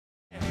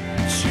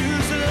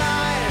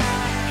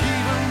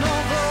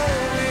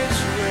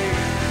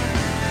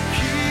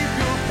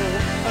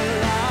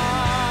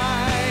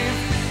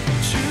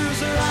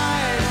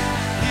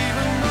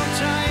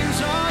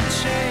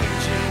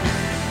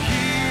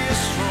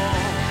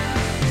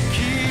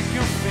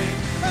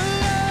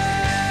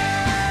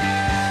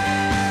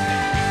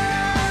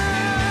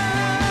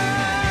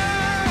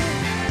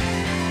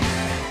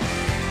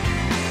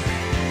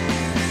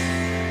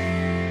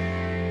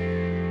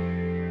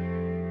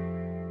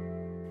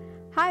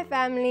Hi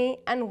family,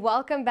 and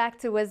welcome back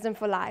to Wisdom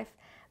for Life.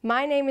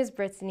 My name is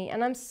Brittany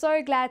and I'm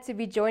so glad to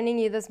be joining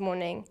you this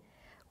morning.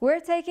 We're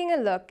taking a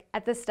look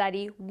at the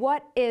study,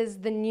 What is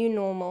the New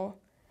Normal?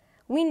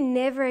 We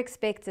never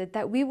expected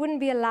that we wouldn't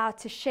be allowed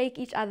to shake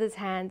each other's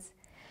hands.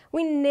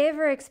 We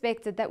never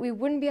expected that we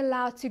wouldn't be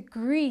allowed to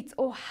greet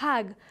or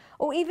hug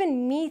or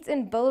even meet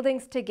in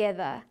buildings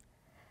together.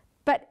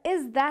 But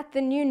is that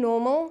the new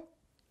normal?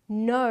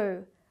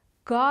 No.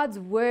 God's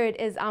word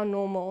is our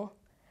normal.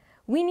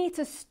 We need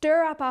to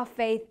stir up our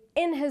faith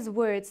in His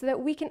word so that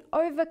we can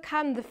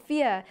overcome the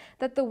fear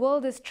that the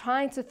world is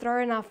trying to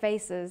throw in our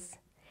faces.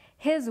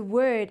 His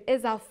word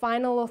is our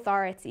final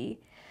authority.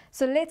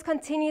 So let's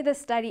continue the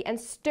study and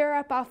stir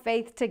up our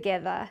faith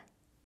together.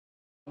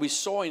 We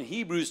saw in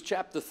Hebrews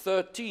chapter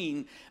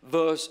 13,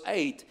 verse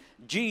 8,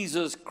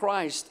 Jesus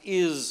Christ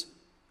is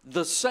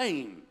the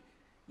same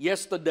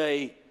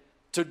yesterday,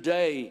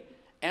 today,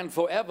 and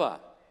forever.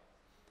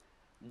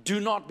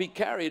 Do not be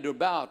carried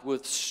about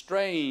with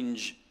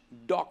strange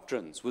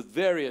doctrines, with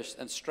various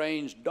and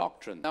strange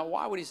doctrines. Now,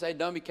 why would he say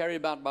don't be carried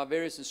about by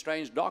various and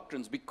strange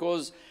doctrines?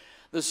 Because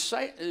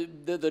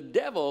the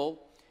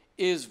devil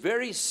is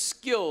very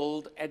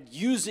skilled at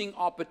using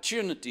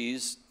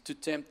opportunities to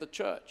tempt the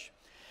church.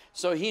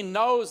 So he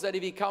knows that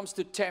if he comes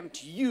to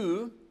tempt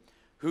you,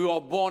 who are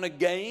born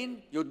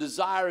again, your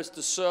desire is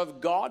to serve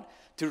God,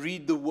 to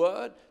read the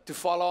Word, to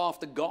follow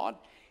after God,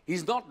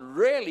 he's not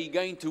really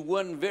going to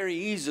win very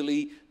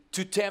easily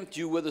to tempt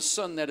you with a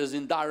sin that is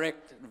in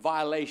direct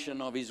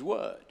violation of His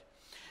Word.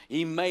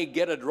 He may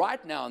get it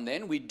right now and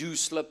then. We do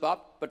slip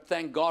up, but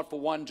thank God for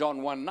 1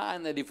 John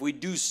 1:9 that if we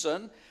do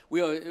sin,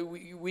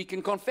 we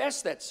can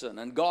confess that sin,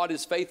 and God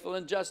is faithful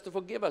and just to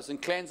forgive us and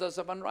cleanse us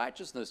of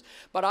unrighteousness.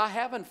 But I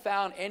haven't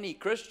found any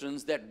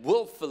Christians that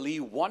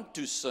willfully want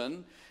to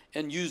sin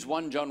and use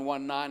 1 John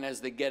 1:9 as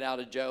the get out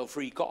of jail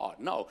free card.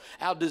 No,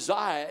 our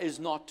desire is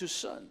not to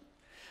sin.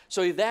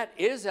 So if that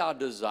is our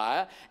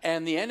desire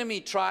and the enemy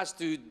tries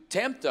to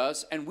tempt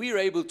us and we're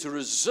able to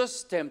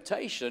resist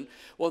temptation,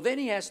 well, then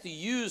he has to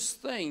use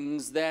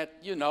things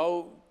that,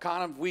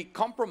 kind of we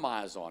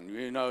compromise on.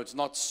 It's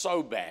not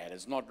so bad.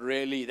 That's not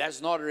really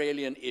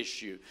an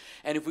issue.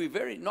 And if we're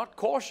very not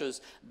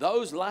cautious,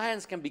 those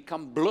lines can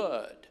become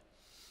blurred.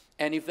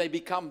 And if they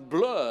become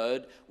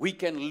blurred, we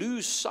can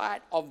lose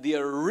sight of the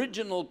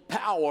original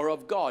power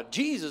of God.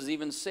 Jesus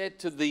even said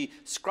to the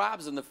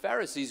scribes and the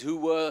Pharisees, who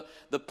were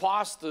the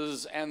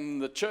pastors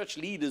and the church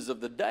leaders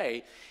of the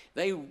day,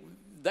 they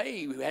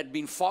had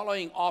been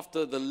following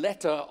after the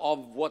letter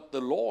of what the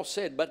law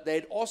said, but they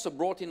had also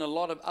brought in a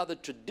lot of other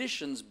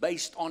traditions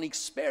based on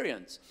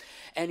experience.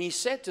 And he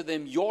said to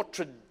them, your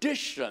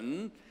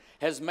tradition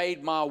has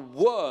made my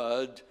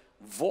word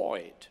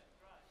void.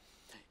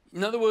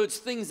 In other words,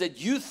 things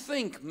that you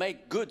think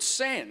make good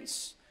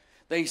sense,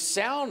 they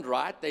sound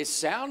right, they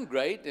sound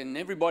great, and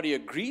everybody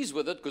agrees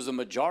with it because the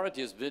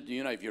majority is,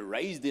 if you're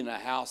raised in a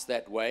house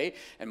that way,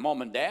 and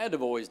mom and dad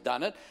have always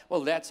done it,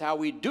 well, that's how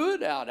we do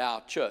it at our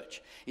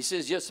church. He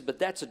says, yes, but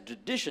that's a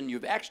tradition.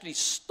 You've actually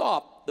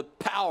stopped the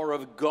power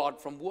of God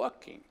from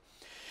working.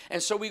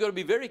 And so we've got to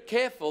be very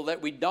careful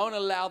that we don't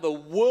allow the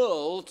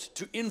world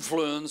to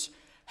influence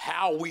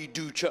how we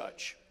do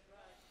church,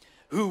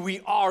 who we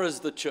are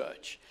as the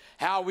church,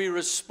 how we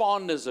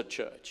respond as a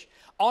church.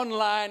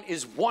 Online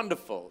is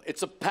wonderful.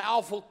 It's a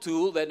powerful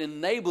tool that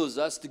enables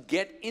us to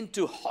get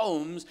into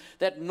homes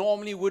that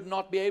normally would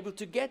not be able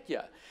to get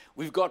here.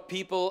 We've got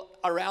people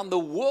around the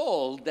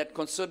world that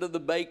consider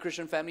the Bay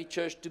Christian Family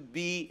Church to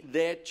be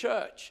their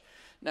church.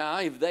 Now,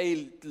 if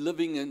they're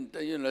living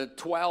in a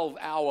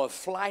 12-hour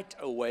flight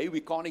away,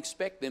 we can't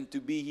expect them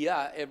to be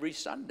here every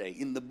Sunday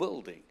in the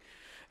building.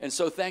 And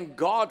so thank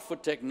God for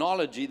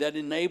technology that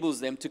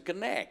enables them to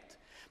connect.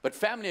 But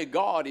family of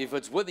God, if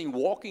it's within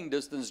walking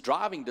distance,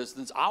 driving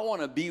distance, I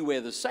want to be where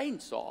the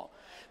saints are.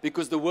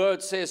 Because the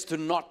word says to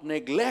not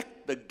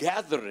neglect the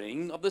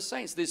gathering of the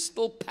saints. There's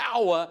still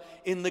power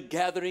in the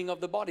gathering of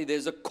the body.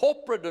 There's a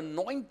corporate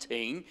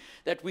anointing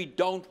that we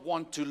don't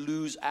want to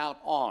lose out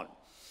on.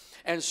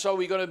 And so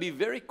we're going to be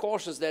very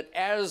cautious that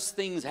as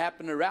things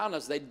happen around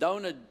us, they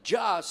don't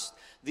adjust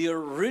the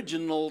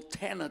original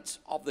tenets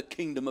of the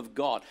kingdom of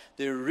God,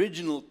 the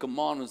original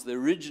commandments, the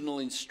original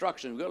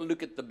instruction. We've got to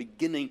look at the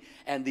beginning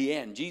and the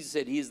end. Jesus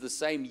said He is the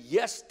same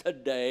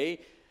yesterday,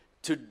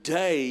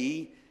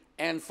 today,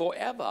 and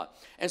forever.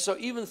 And so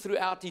even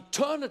throughout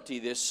eternity,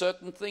 there's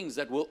certain things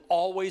that will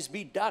always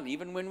be done.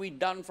 Even when we're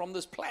done from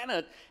this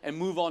planet and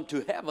move on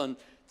to heaven,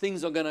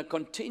 things are going to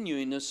continue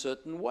in a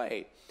certain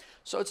way.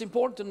 So it's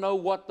important to know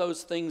what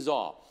those things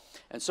are.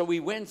 And so we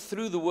went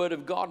through the Word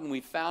of God and we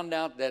found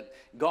out that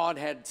God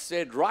had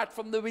said right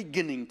from the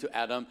beginning to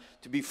Adam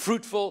to be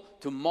fruitful,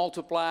 to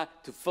multiply,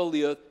 to fill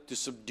the earth, to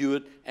subdue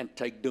it, and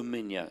take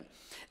dominion.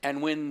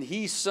 And when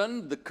he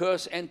sinned, the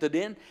curse entered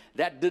in.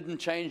 That didn't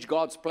change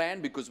God's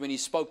plan, because when He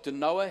spoke to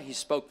Noah, He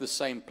spoke the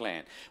same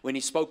plan. When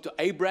He spoke to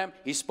Abraham,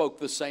 He spoke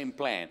the same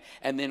plan.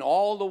 And then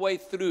all the way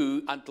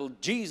through until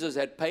Jesus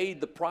had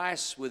paid the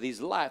price with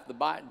His life,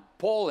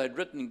 Paul had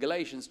written in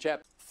Galatians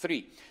chapter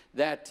 3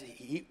 that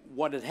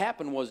what had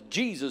happened was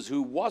Jesus,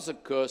 who was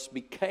blessed,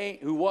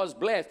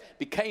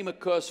 became a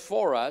curse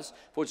for us.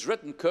 For it's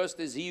written, cursed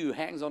is he who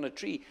hangs on a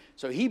tree.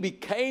 So he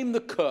became the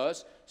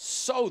curse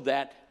so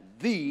that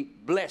the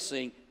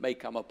blessing may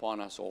come upon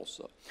us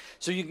also.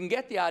 So you can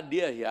get the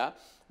idea here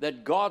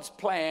that God's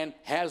plan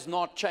has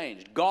not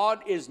changed.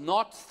 God is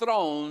not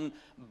thrown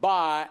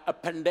by a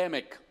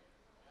pandemic.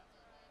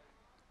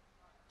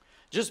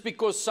 Just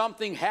because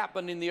something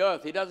happened in the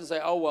earth, he doesn't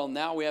say, oh, well,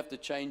 now we have to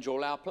change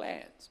all our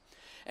plans.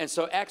 And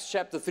so Acts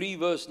chapter 3,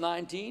 verse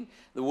 19,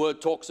 the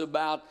word talks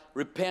about,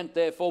 repent,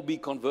 therefore, be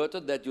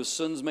converted, that your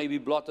sins may be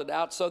blotted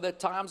out, so that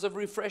times of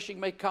refreshing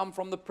may come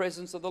from the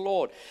presence of the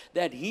Lord,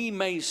 that he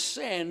may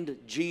send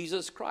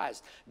Jesus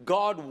Christ.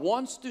 God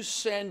wants to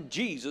send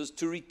Jesus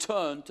to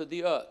return to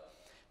the earth.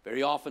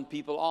 Very often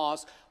people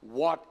ask,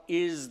 what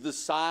is the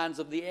signs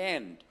of the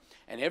end?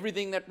 And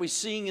everything that we're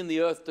seeing in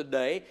the earth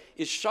today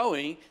is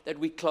showing that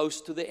we're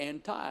close to the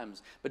end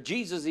times. But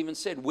Jesus even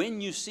said,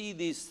 when you see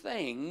these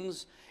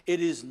things, it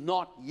is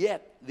not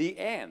yet the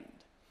end.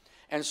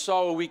 And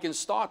so we can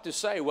start to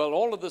say, well,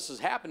 all of this is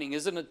happening.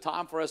 Isn't it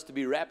time for us to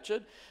be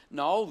raptured?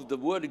 No, the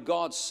Word of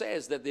God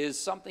says that there's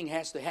something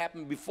has to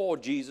happen before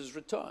Jesus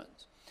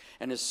returns.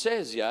 And it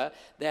says here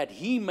that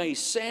he may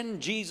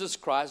send Jesus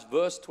Christ,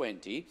 verse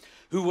 20,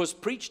 who was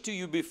preached to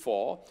you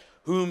before,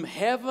 whom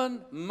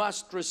heaven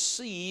must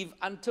receive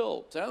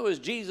until. So in other words,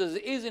 Jesus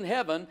is in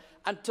heaven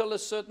until a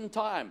certain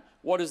time.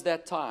 What is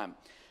that time?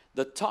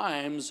 The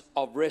times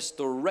of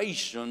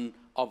restoration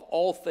of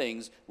all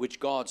things which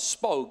God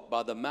spoke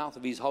by the mouth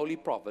of his holy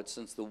prophets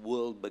since the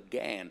world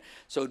began.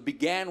 So it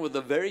began with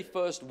the very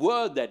first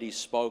word that he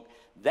spoke.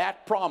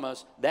 That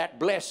promise, that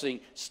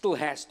blessing still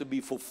has to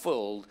be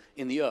fulfilled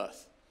in the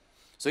earth.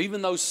 So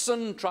even though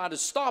sin tried to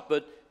stop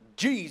it,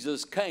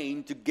 Jesus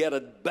came to get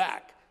it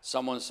back.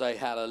 Someone say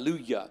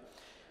hallelujah.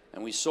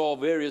 And we saw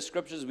various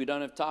scriptures. We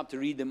don't have time to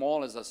read them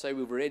all. As I say,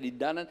 we've already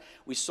done it.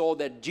 We saw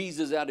that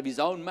Jesus out of his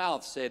own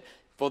mouth said,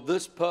 for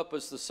this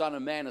purpose the Son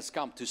of Man has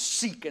come to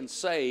seek and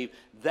save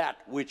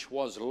that which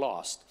was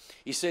lost.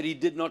 He said he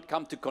did not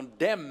come to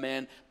condemn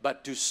man,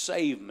 but to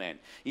save man.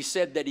 He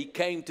said that he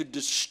came to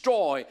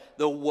destroy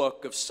the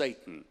work of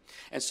Satan.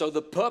 And so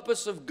the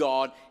purpose of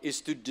God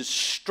is to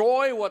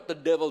destroy what the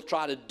devil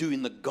tried to do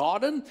in the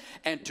garden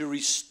and to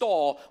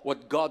restore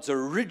what God's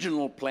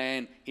original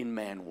plan in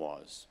man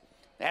was.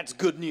 That's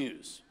good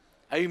news.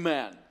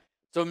 Amen.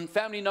 So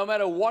family, no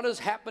matter what has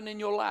happened in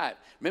your life,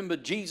 remember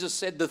Jesus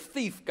said the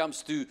thief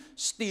comes to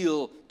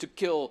steal, to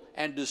kill,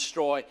 and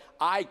destroy.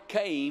 I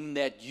came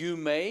that you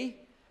may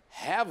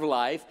have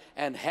life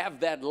and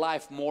have that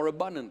life more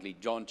abundantly.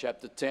 John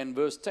chapter 10,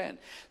 verse 10.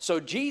 So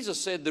Jesus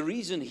said the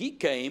reason he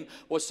came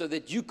was so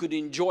that you could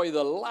enjoy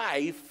the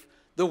life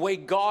the way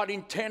God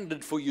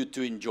intended for you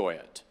to enjoy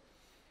it.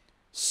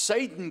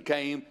 Satan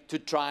came to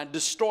try and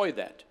destroy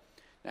that.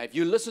 Now, if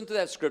you listen to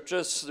that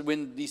scripture,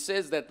 when he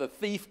says that the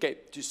thief came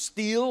to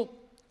steal,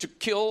 to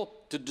kill,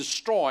 to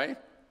destroy,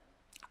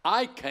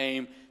 I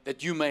came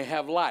that you may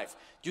have life.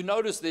 Do you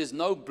notice there's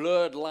no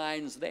blurred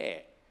lines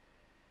there?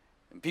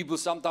 And people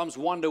sometimes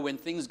wonder when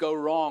things go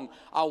wrong,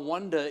 I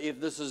wonder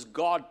if this is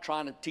God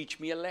trying to teach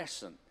me a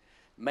lesson.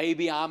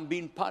 Maybe I'm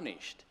being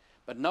punished.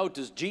 But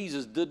notice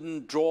Jesus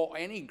didn't draw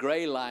any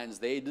gray lines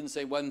there. He didn't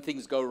say when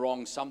things go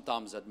wrong,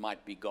 sometimes it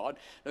might be God.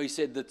 No, he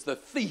said that's the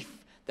thief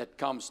that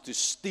comes to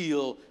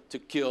steal, to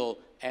kill,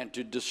 and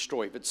to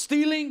destroy. If it's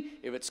stealing,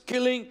 if it's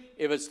killing,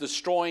 if it's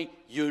destroying,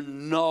 you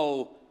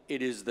know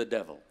it is the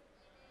devil.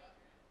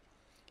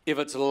 If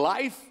it's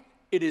life,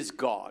 it is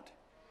God.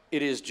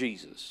 It is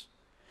Jesus.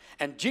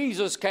 And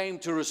Jesus came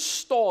to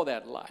restore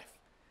that life.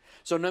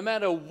 So no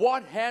matter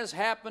what has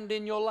happened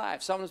in your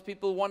life, sometimes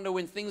people wonder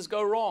when things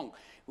go wrong,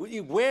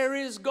 where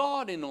is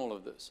God in all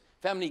of this?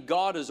 Family,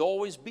 God has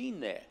always been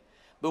there.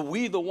 But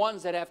we're the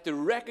ones that have to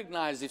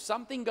recognize if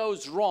something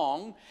goes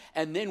wrong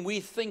and then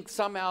we think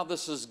somehow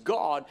this is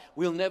God,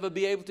 we'll never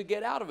be able to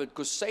get out of it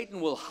because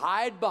Satan will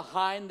hide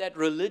behind that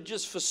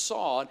religious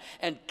facade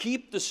and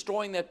keep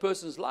destroying that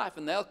person's life,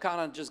 and they'll kind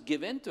of just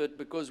give into it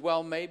because,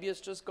 well, maybe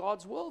it's just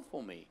God's will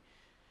for me.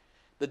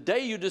 The day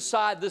you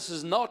decide this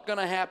is not going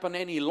to happen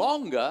any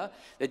longer,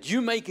 that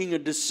you're making a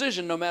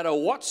decision no matter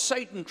what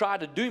Satan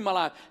tried to do in my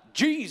life,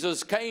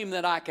 Jesus came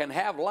that I can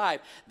have life.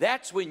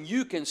 That's when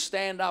you can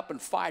stand up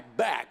and fight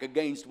back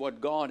against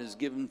what God has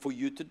given for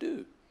you to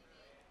do.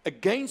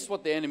 Against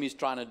what the enemy is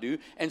trying to do,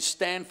 and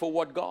stand for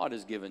what God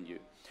has given you.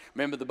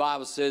 Remember, the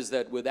Bible says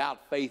that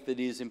without faith it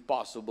is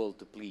impossible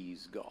to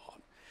please God.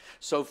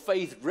 So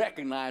faith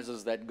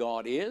recognizes that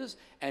God is,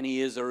 and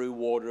he is a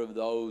rewarder of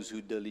those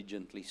who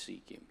diligently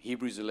seek him.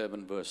 Hebrews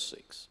 11, verse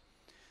 6.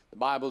 The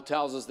Bible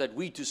tells us that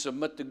we to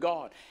submit to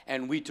God,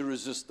 and we to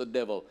resist the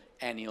devil,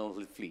 and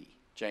he'll flee.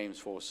 James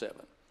 4, 7.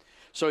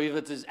 So if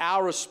it is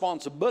our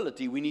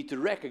responsibility, we need to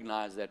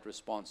recognize that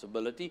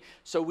responsibility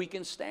so we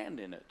can stand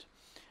in it.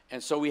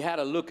 And so we had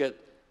a look at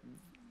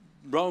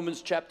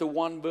Romans chapter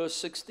 1, verse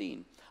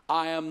 16.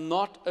 I am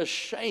not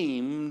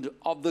ashamed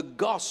of the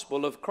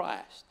gospel of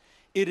Christ.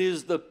 It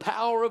is the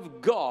power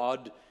of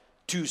God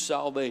to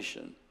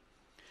salvation.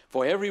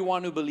 For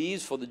everyone who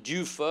believes, for the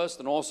Jew first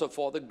and also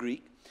for the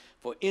Greek,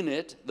 for in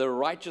it the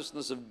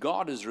righteousness of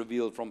God is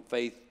revealed from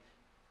faith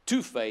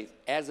to faith,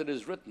 as it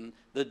is written,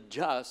 the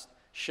just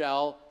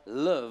shall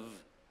live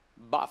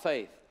by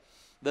faith.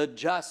 The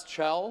just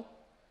shall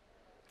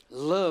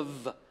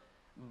live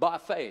by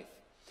faith.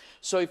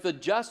 So if the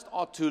just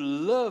are to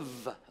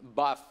live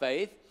by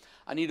faith,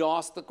 I need to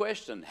ask the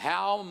question,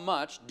 how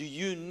much do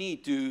you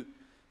need to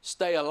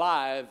stay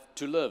alive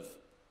to live?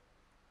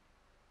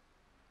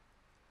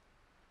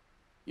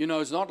 You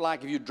know, it's not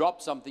like if you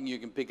drop something, you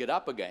can pick it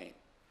up again.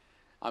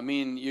 I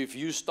mean, if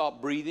you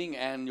stop breathing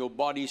and your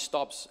body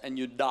stops and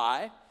you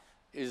die,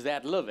 is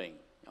that living?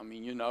 I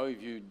mean, you know,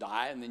 if you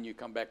die and then you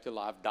come back to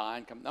life, die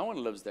and come, no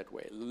one lives that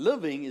way.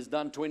 Living is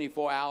done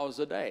 24 hours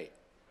a day.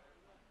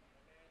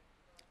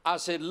 I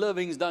said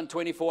living is done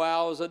 24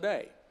 hours a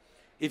day.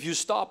 If you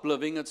stop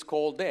living, it's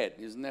called dead.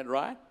 Isn't that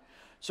right?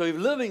 So if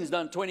living is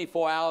done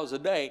 24 hours a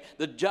day,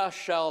 the just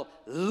shall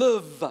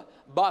live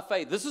by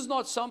faith. This is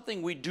not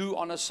something we do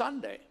on a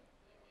Sunday.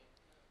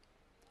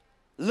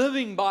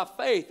 Living by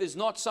faith is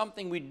not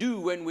something we do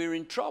when we're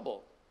in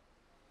trouble.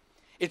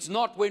 It's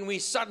not when we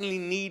suddenly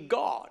need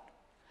God.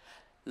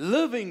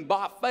 Living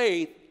by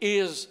faith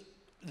is,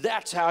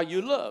 that's how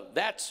you live.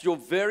 That's your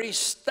very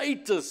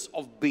status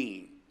of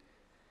being,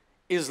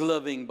 is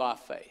living by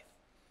faith.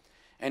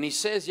 And he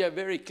says here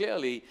very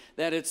clearly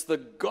that it's the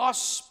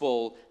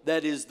gospel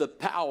that is the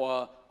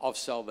power of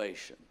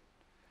salvation.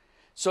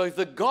 So if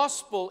the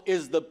gospel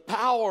is the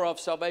power of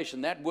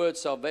salvation, that word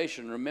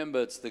salvation,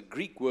 remember it's the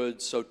Greek word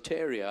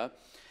soteria.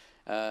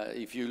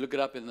 If you look it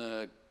up in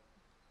the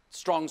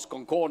Strong's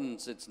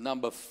Concordance, it's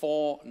number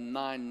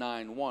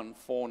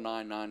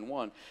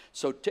 4991.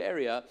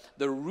 Soteria,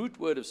 the root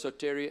word of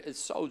soteria is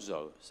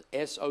sozo,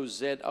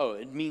 S-O-Z-O.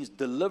 It means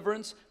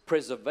deliverance,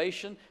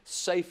 preservation,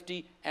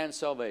 safety, and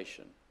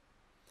salvation.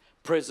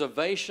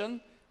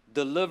 Preservation,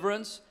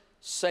 deliverance,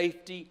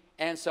 safety,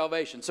 and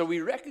salvation. So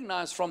we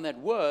recognize from that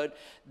word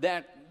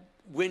that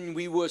when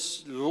we were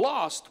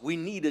lost, we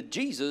needed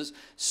Jesus.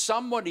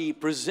 Somebody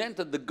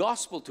presented the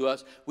gospel to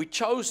us. We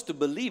chose to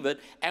believe it,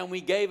 and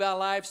we gave our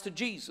lives to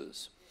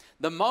Jesus.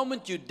 The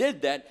moment you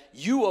did that,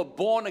 you were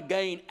born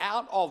again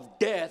out of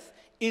death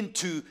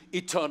into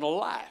eternal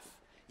life.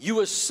 You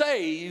were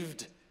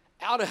saved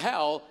out of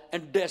hell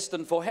and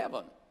destined for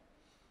heaven.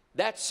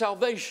 That's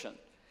salvation.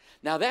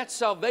 Now that's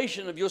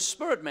salvation of your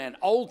spirit man.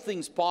 Old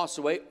things pass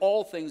away,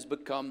 all things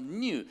become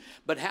new.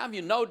 But have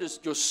you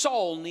noticed your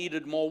soul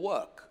needed more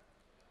work?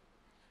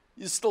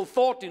 You still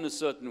thought in a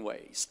certain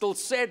way. You still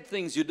said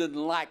things you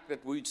didn't like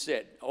that we'd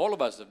said. All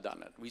of us have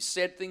done it. We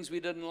said things we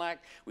didn't like.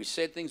 We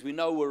said things we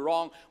know were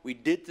wrong. We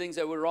did things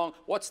that were wrong.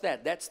 What's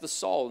that? That's the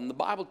soul. And the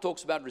Bible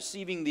talks about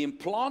receiving the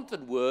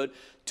implanted word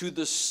to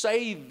the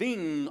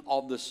saving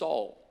of the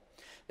soul.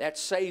 That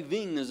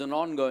saving is an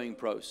ongoing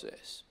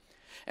process.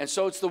 And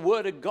so it's the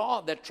word of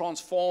God that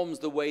transforms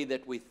the way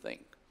that we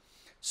think.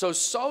 So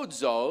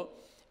sozo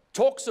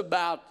talks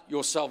about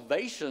your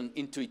salvation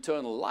into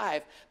eternal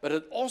life, but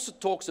it also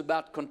talks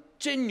about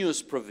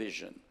continuous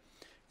provision,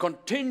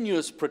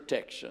 continuous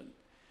protection,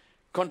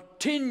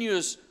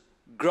 continuous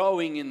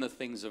growing in the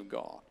things of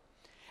God.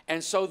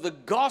 And so the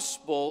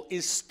gospel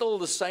is still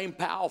the same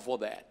power for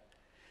that.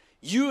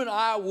 You and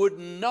I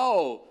wouldn't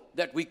know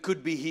that we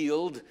could be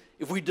healed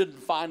if we didn't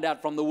find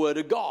out from the word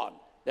of God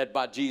that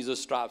by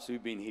Jesus' stripes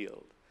we've been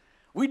healed.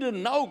 We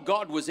didn't know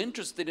God was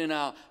interested in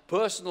our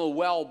personal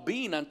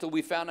well-being until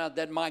we found out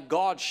that my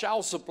God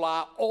shall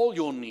supply all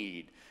your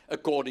need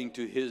according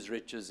to his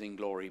riches in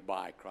glory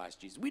by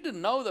Christ Jesus. We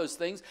didn't know those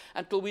things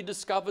until we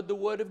discovered the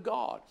word of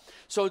God.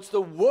 So it's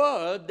the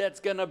word that's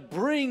going to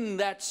bring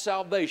that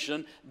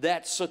salvation,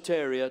 that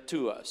soteria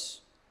to us.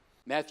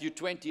 Matthew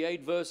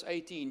 28 verse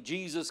 18,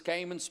 Jesus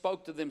came and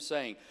spoke to them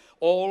saying,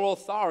 all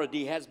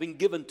authority has been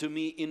given to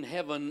me in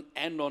heaven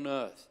and on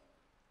earth.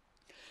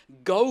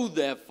 Go,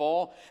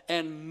 therefore,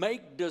 and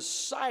make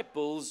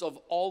disciples of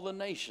all the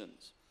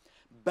nations,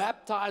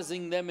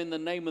 baptizing them in the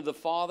name of the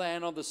Father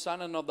and of the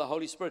Son and of the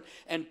Holy Spirit,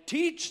 and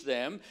teach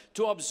them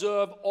to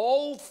observe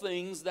all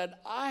things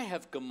that I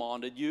have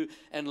commanded you,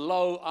 and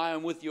lo, I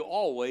am with you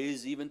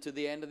always, even to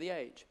the end of the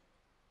age.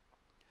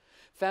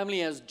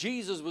 Family, as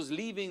Jesus was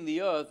leaving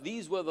the earth,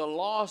 these were the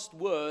last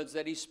words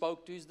that he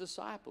spoke to his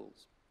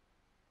disciples.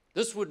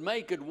 This would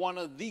make it one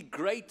of the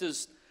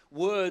greatest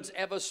words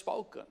ever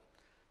spoken.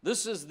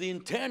 This is the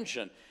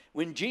intention.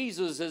 When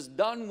Jesus is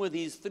done with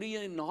his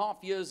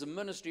 3.5 years of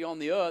ministry on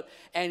the earth,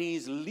 and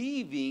he's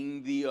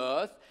leaving the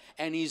earth,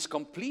 and he's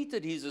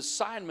completed his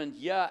assignment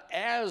here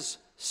as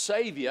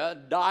Savior,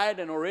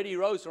 died and already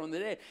rose from the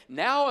dead,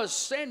 now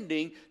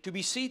ascending to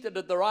be seated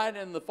at the right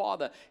hand of the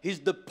Father, his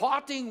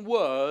departing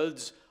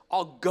words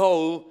are,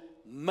 go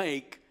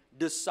make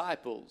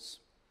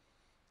disciples.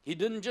 He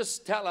didn't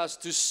just tell us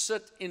to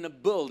sit in a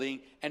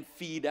building and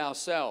feed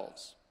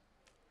ourselves.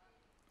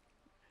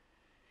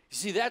 You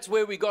see, that's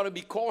where we got to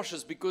be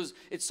cautious, because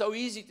it's so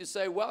easy to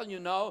say, well, you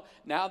know,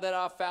 now that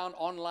I've found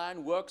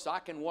online works, I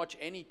can watch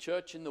any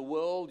church in the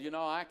world, you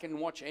know, I can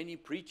watch any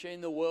preacher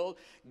in the world.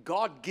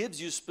 God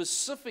gives you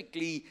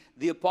specifically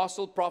the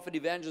apostle, prophet,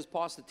 evangelist,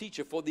 pastor,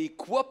 teacher for the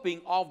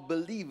equipping of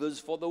believers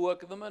for the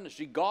work of the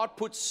ministry. God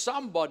puts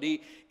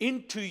somebody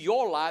into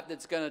your life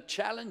that's going to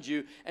challenge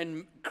you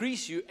and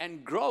increase you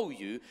and grow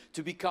you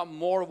to become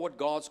more of what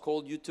God's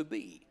called you to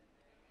be.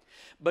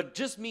 But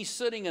just me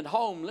sitting at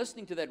home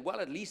listening to that,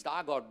 well, at least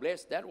I got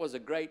blessed. That was a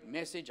great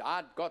message.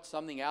 I got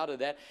something out of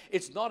that.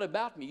 It's not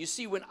about me. You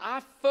see, when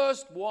I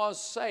first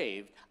was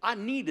saved, I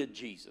needed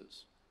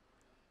Jesus.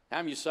 How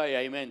many you say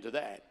amen to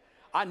that?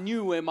 I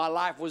knew where my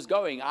life was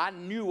going. I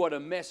knew what a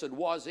mess it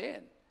was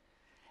in.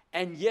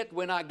 And yet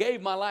when I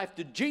gave my life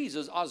to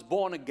Jesus, I was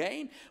born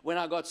again. When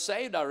I got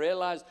saved, I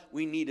realized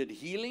we needed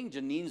healing.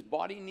 Janine's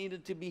body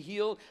needed to be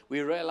healed. We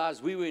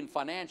realized we were in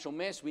financial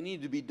mess. We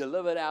needed to be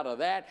delivered out of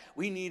that.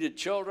 We needed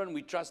children.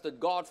 We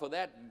trusted God for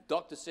that.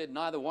 Doctor said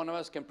neither one of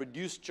us can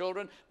produce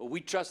children, but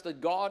we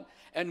trusted God,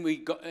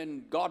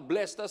 and God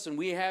blessed us, and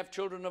we have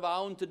children of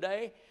our own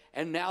today.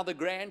 And now the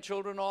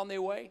grandchildren are on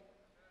their way.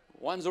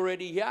 One's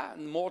already here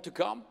and more to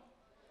come.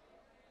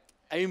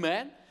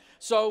 Amen.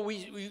 So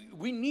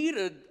we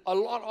needed a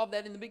lot of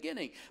that in the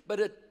beginning.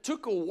 But it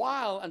took a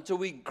while until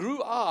we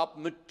grew up,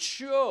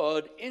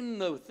 matured in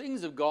the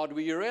things of God,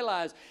 where you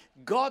realize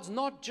God's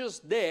not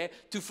just there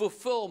to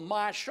fulfill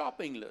my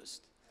shopping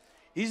list.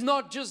 He's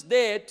not just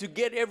there to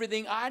get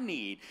everything I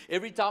need.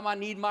 Every time I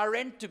need my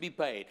rent to be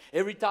paid,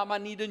 every time I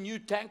need a new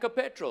tank of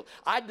petrol,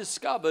 I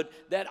discovered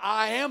that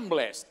I am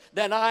blessed,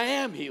 that I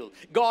am healed.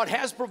 God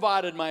has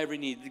provided my every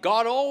need.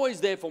 God always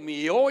there for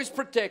me. He always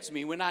protects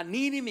me. When I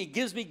need Him, He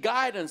gives me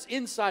guidance,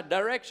 insight,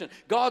 direction.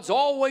 God's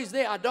always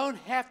there. I don't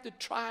have to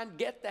try and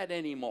get that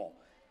anymore.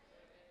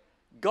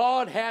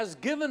 God has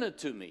given it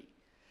to me.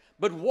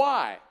 But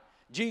why?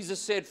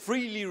 Jesus said,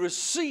 freely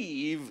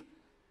receive,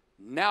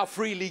 now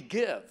freely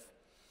give.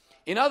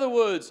 In other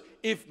words,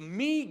 if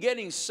me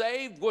getting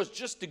saved was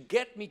just to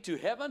get me to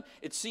heaven,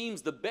 it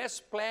seems the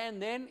best plan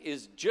then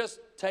is just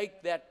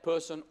take that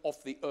person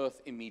off the earth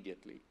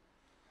immediately.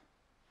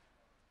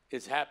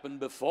 It's happened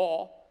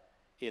before.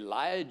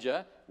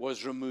 Elijah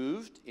was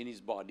removed in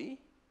his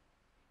body.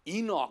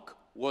 Enoch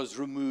was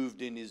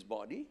removed in his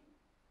body,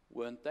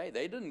 weren't they?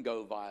 They didn't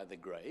go via the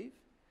grave.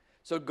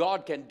 So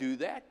God can do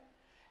that.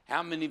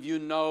 How many of you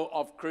know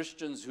of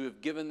Christians who have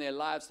given their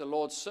lives to the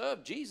Lord,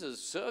 served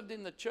Jesus, served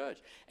in the church,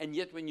 and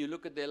yet when you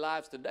look at their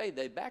lives today,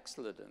 they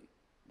backslidden.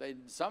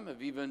 Some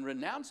have even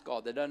renounced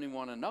God. They don't even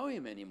want to know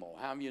Him anymore.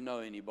 How many of you know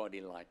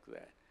anybody like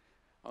that?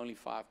 Only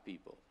 5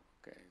 people.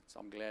 Okay, so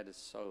I'm glad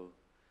it's so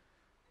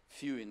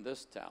few in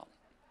this town.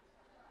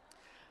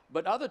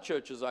 But other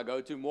churches I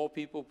go to, more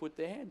people put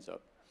their hands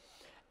up.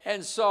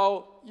 And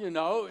so, you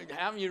know,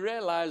 how many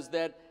realize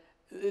that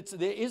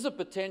there is a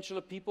potential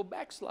of people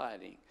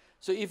backsliding?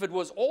 So if it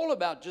was all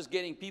about just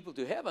getting people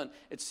to heaven,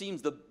 it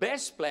seems the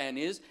best plan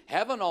is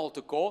have an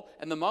altar call,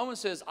 and the moment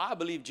says, I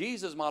believe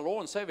Jesus, my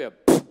Lord and Savior,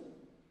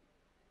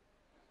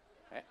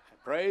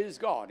 praise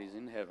God, He's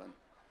in heaven.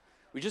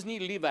 We just need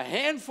to leave a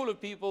handful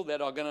of people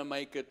that are going to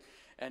make it,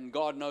 and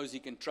God knows He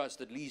can trust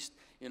at least,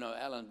 you know,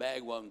 Allan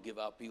Bagg won't give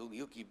up.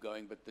 He'll keep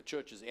going, but the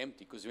church is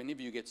empty, because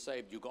whenever you get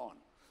saved, you're gone.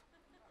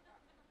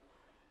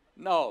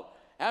 No.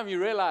 How many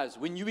realize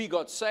when we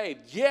got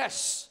saved,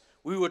 yes,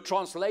 we were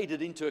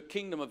translated into a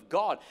kingdom of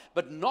God,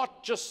 but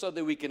not just so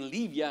that we can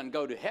leave here and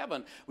go to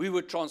heaven. We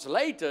were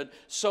translated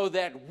so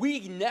that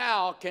we can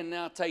now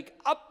take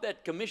up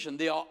that commission.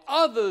 There are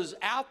others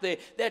out there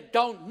that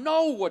don't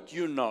know what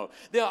you know.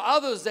 There are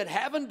others that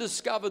haven't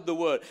discovered the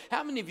word.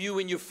 How many of you,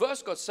 when you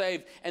first got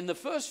saved, and the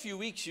first few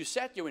weeks you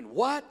sat, you went,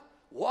 what?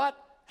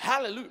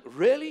 Hallelujah.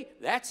 Really?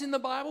 That's in the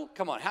Bible?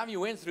 Come on. How many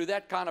went through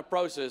that kind of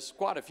process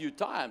quite a few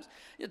times?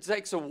 It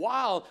takes a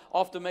while.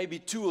 After maybe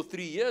 2 or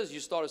 3 years, you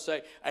start to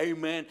say,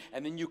 amen.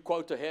 And then you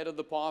quote ahead of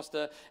the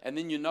pastor. And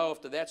then you know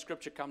after that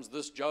scripture comes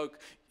this joke.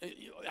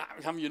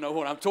 How many of you know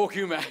what I'm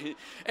talking about?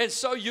 And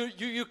so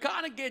you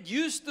kind of get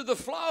used to the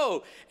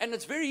flow. And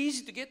it's very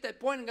easy to get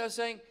that point and go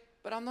saying,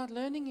 but I'm not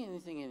learning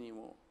anything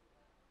anymore.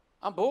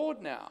 I'm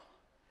bored now.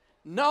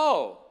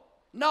 No,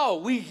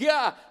 we're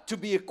here to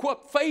be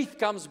equipped. Faith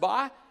comes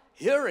by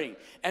hearing.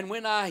 And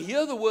when I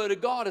hear the word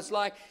of God, it's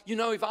like, you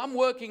know, if I'm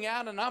working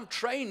out and I'm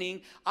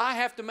training, I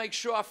have to make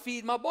sure I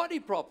feed my body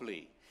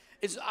properly.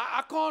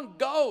 I can't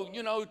go,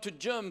 you know, to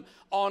gym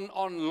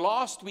on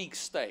last week's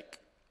steak.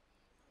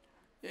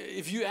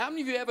 How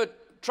many of you ever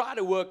try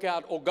to work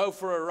out or go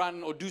for a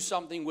run or do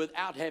something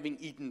without having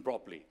eaten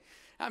properly?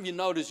 How many of you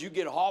notice you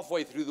get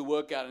halfway through the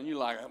workout and you're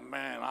like, oh,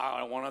 man, I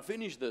don't want to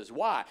finish this.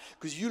 Why?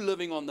 Because you're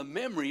living on the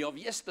memory of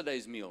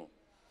yesterday's meal.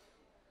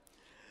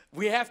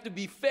 We have to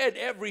be fed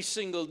every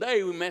single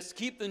day. We must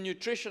keep the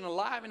nutrition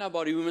alive in our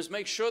body. We must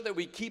make sure that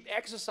we keep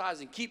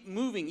exercising, keep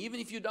moving.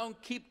 Even if you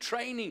don't keep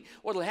training,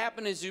 what will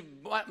happen is your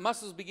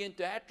muscles begin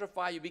to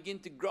atrophy. You begin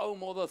to grow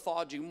more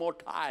lethargic, more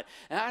tired.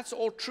 And that's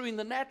all true in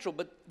the natural.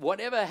 But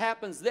whatever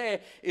happens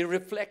there, it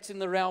reflects in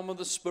the realm of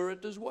the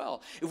spirit as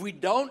well. If we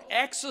don't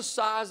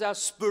exercise our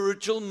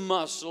spiritual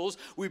muscles,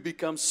 we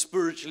become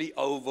spiritually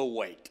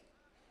overweight.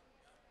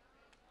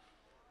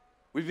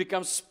 We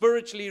become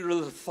spiritually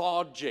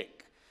lethargic.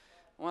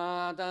 Well,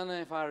 I don't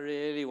know if I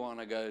really want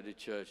to go to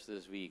church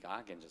this week.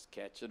 I can just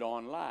catch it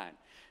online.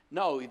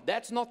 No,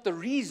 that's not the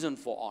reason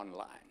for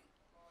online.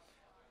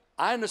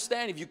 I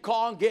understand if you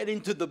can't get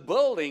into the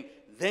building,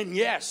 then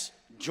yes,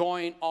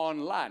 join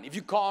online. If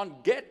you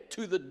can't get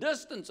to the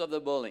distance of the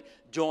building,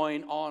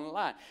 join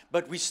online.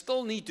 But we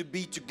still need to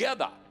be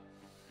together.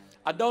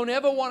 I don't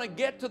ever want to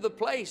get to the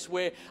place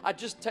where I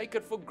just take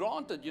it for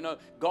granted. You know,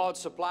 God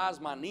supplies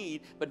my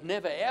need, but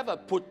never ever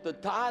put the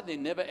tithe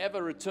in, never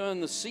ever return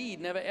the seed,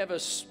 never ever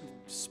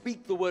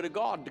speak the word of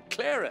God,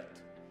 declare it.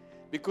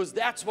 Because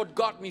that's what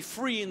got me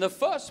free in the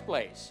first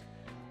place.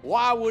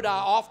 Why would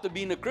I, after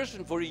being a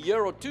Christian for a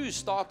year or two,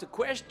 start to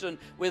question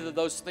whether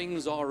those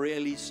things are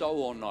really so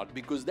or not?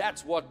 Because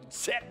that's what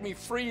set me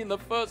free in the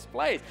first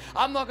place.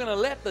 I'm not going to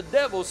let the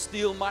devil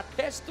steal my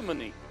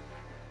testimony.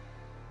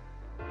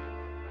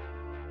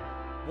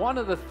 One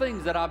of the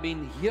things that I've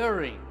been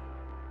hearing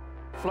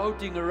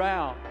floating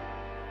around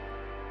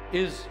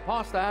is,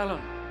 Pastor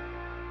Allan,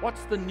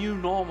 what's the new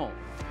normal?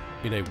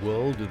 In a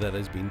world that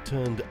has been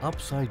turned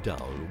upside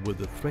down with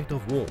the threat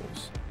of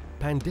wars,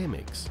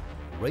 pandemics,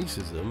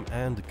 racism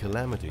and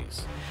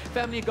calamities.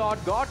 Family of God,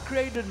 God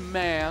created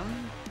man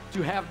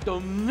to have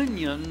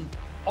dominion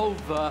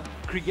over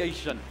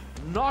creation,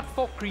 not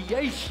for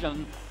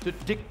creation to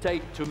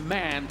dictate to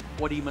man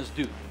what he must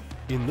do.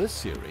 In this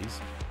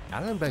series,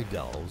 Allan Bagg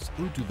delves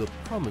into the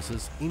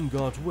promises in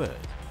God's Word,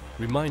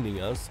 reminding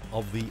us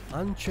of the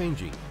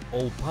unchanging,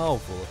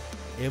 all-powerful,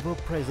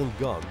 ever-present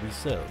God we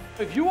serve.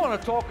 If you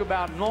want to talk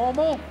about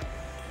normal,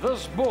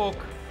 this book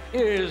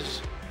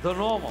is the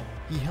normal.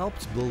 He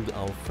helps build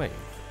our faith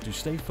to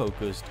stay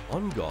focused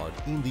on God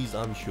in these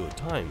unsure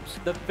times.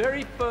 The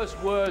very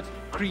first words,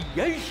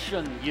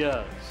 creation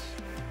years,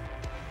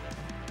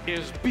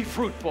 is be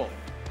fruitful,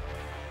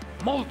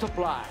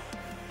 multiply,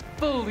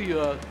 fill the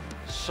earth,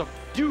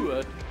 subdue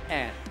it,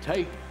 and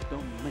take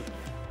dominion.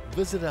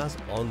 Visit us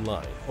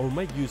online or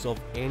make use of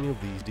any of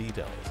these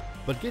details.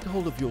 But get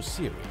hold of your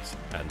series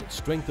and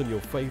strengthen your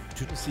faith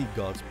to see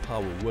God's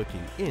power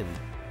working in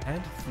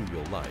and through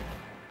your life.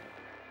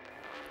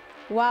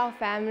 Wow,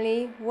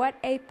 family, what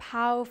a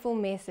powerful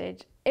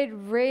message. It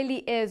really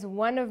is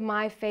one of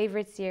my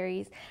favorite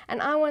series,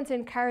 and I want to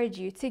encourage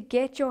you to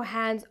get your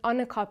hands on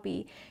a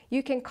copy.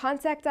 You can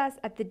contact us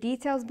at the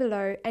details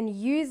below and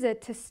use it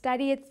to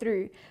study it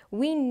through.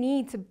 We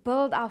need to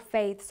build our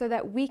faith so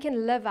that we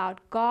can live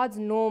out God's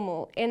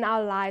normal in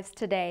our lives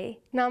today.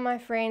 Now, my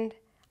friend,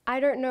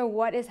 I don't know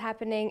what is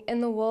happening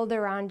in the world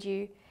around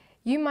you.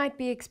 You might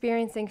be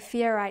experiencing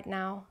fear right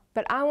now,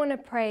 but I want to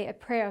pray a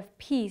prayer of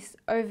peace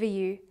over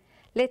you.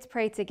 Let's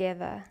pray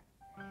together.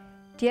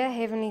 Dear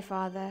Heavenly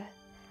Father,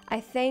 I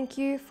thank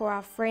you for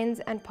our friends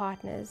and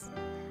partners.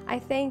 I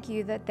thank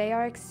you that they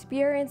are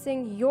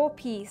experiencing your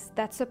peace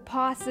that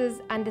surpasses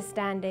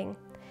understanding.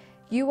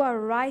 You are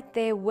right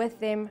there with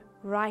them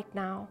right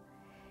now.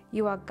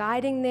 You are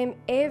guiding them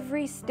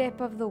every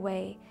step of the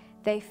way.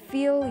 They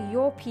feel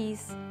your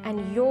peace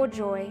and your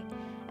joy,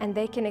 and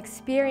they can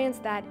experience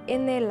that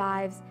in their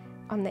lives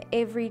on the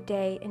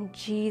everyday in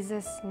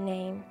Jesus'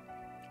 name.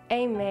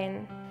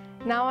 Amen.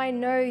 Now I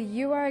know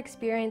you are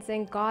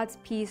experiencing God's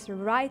peace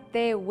right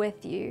there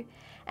with you.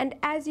 And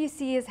as you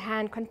see His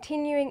hand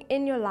continuing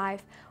in your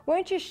life,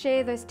 won't you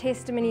share those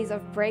testimonies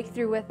of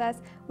breakthrough with us?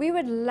 We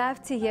would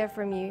love to hear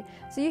from you.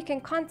 So you can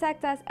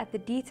contact us at the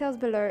details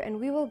below and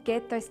we will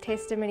get those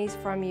testimonies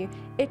from you.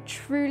 It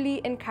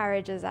truly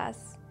encourages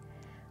us.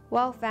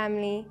 Well,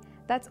 family,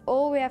 that's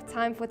all we have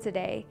time for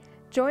today.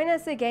 Join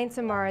us again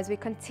tomorrow as we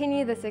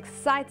continue this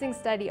exciting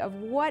study of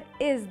what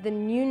is the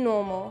new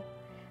normal.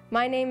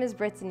 My name is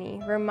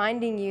Brittany,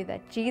 reminding you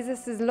that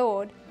Jesus is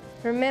Lord.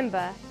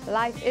 Remember,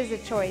 life is a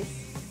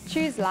choice.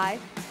 Choose life.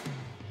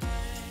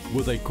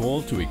 With a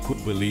call to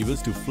equip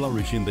believers to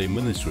flourish in their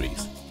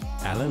ministries,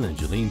 Allan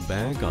and Allan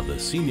Bagg are the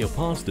senior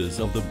pastors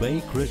of the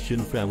Bay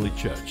Christian Family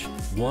Church,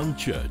 one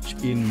church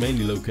in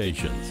many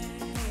locations.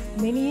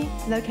 Many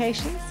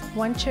locations,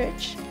 one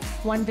church,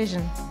 one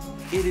vision.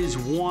 It is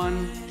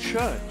one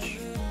church,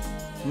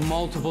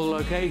 multiple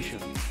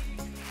locations.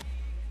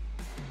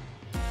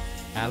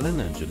 Allan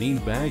and Allan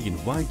Bagg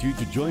invite you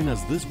to join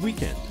us this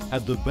weekend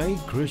at the Bay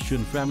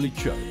Christian Family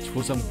Church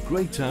for some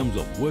great times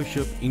of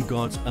worship in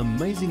God's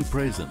amazing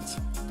presence,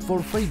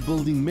 for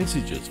faith-building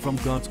messages from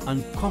God's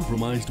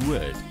uncompromised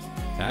Word,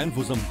 and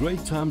for some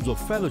great times of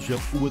fellowship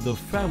with the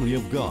family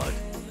of God.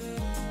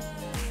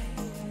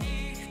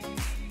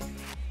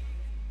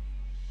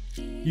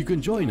 You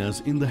can join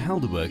us in the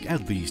Helderberg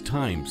at these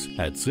times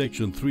at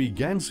Section 3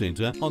 Gan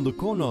Centre on the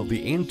corner of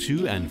the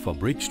N2 and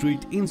Fabric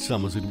Street in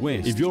Somerset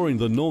West. If you're in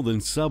the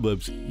northern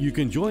suburbs, you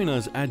can join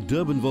us at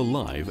Durbanville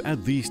Live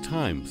at these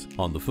times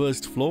on the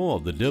first floor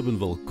of the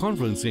Durbanville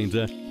Conference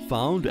Centre,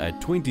 found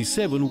at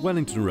 27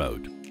 Wellington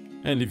Road.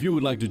 And if you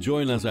would like to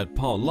join us at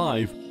Power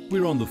Live,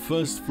 we're on the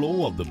first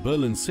floor of the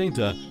Berlin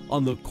Centre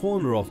on the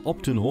corner of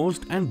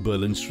Optenhorst and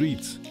Berlin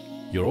Streets.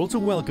 You're also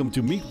welcome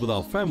to meet with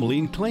our family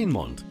in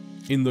Kleinmond,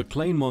 in the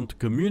Kleinmond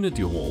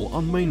Community Hall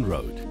on Main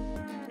Road.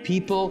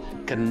 People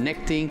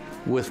connecting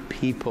with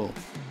people.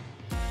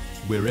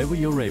 Wherever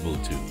you're able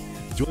to,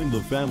 join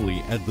the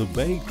family at the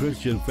Bay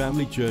Christian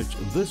Family Church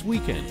this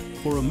weekend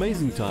for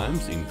amazing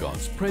times in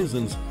God's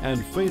presence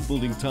and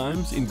faith-building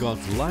times in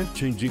God's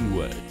life-changing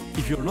Word.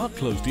 If you're not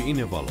close to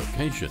any of our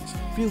locations,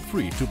 feel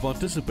free to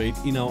participate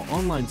in our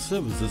online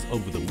services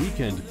over the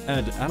weekend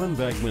at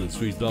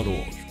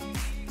allanbagministries.org.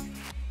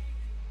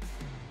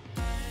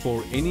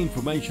 For any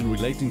information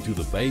relating to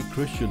the Bay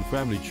Christian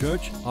Family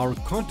Church, our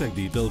contact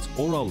details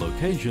or our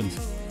locations,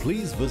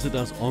 please visit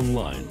us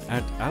online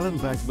at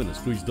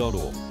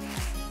allanbagministries.org.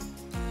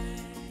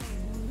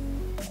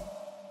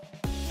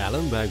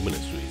 Allan Bagg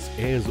Ministries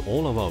airs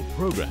all of our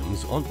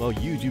programs on our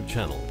YouTube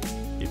channel.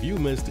 If you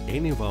missed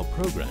any of our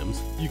programs,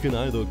 you can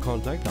either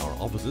contact our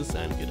offices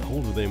and get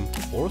hold of them,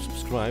 or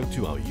subscribe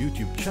to our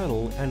YouTube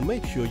channel and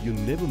make sure you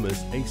never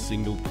miss a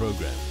single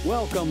program.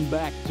 Welcome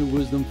back to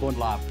Wisdom for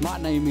Life. My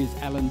name is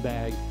Allan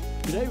Bagg.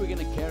 Today we're going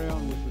to carry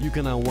on with... You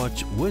can now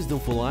watch Wisdom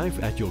for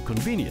Life at your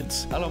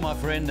convenience. Hello my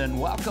friend, and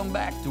welcome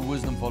back to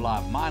Wisdom for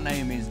Life. My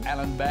name is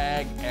Allan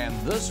Bagg, and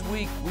this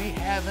week we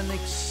have an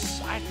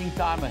exciting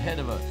time ahead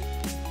of us.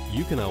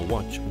 You can now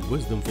watch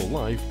Wisdom for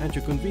Life at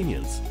your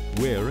convenience,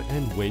 where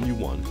and when you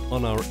want,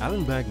 on our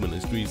Allan Bagg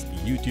Ministries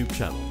YouTube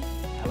channel.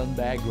 Allan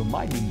Bagg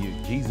reminding you,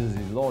 Jesus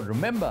is Lord.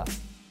 Remember,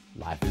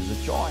 life is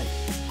a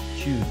choice.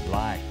 Choose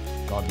life.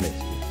 God bless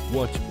you.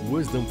 Watch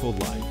Wisdom for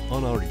Life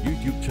on our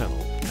YouTube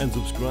channel and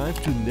subscribe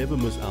to never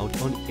miss out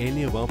on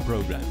any of our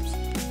programs.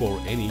 For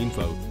any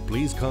info,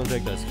 please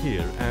contact us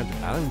here at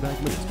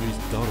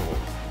allanbagministries.org.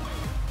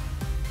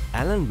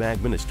 Allan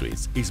Bagg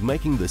Ministries is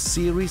making the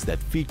series that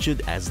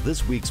featured as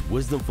this week's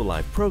Wisdom for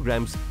Life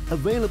programs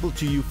available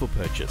to you for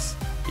purchase.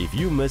 If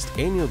you missed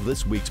any of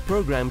this week's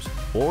programs,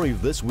 or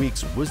if this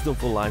week's Wisdom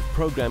for Life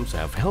programs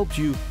have helped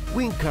you,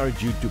 we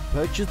encourage you to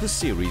purchase the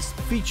series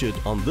featured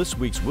on this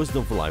week's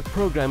Wisdom for Life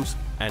programs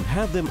and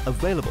have them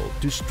available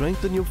to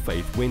strengthen your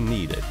faith when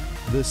needed.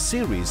 The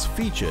series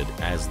featured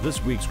as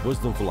this week's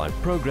Wisdom for Life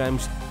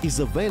programs is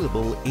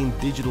available in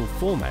digital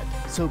format,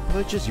 so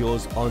purchase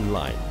yours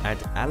online at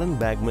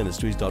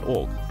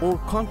allanbagministries.org or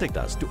contact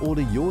us to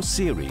order your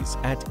series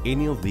at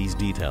any of these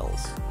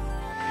details.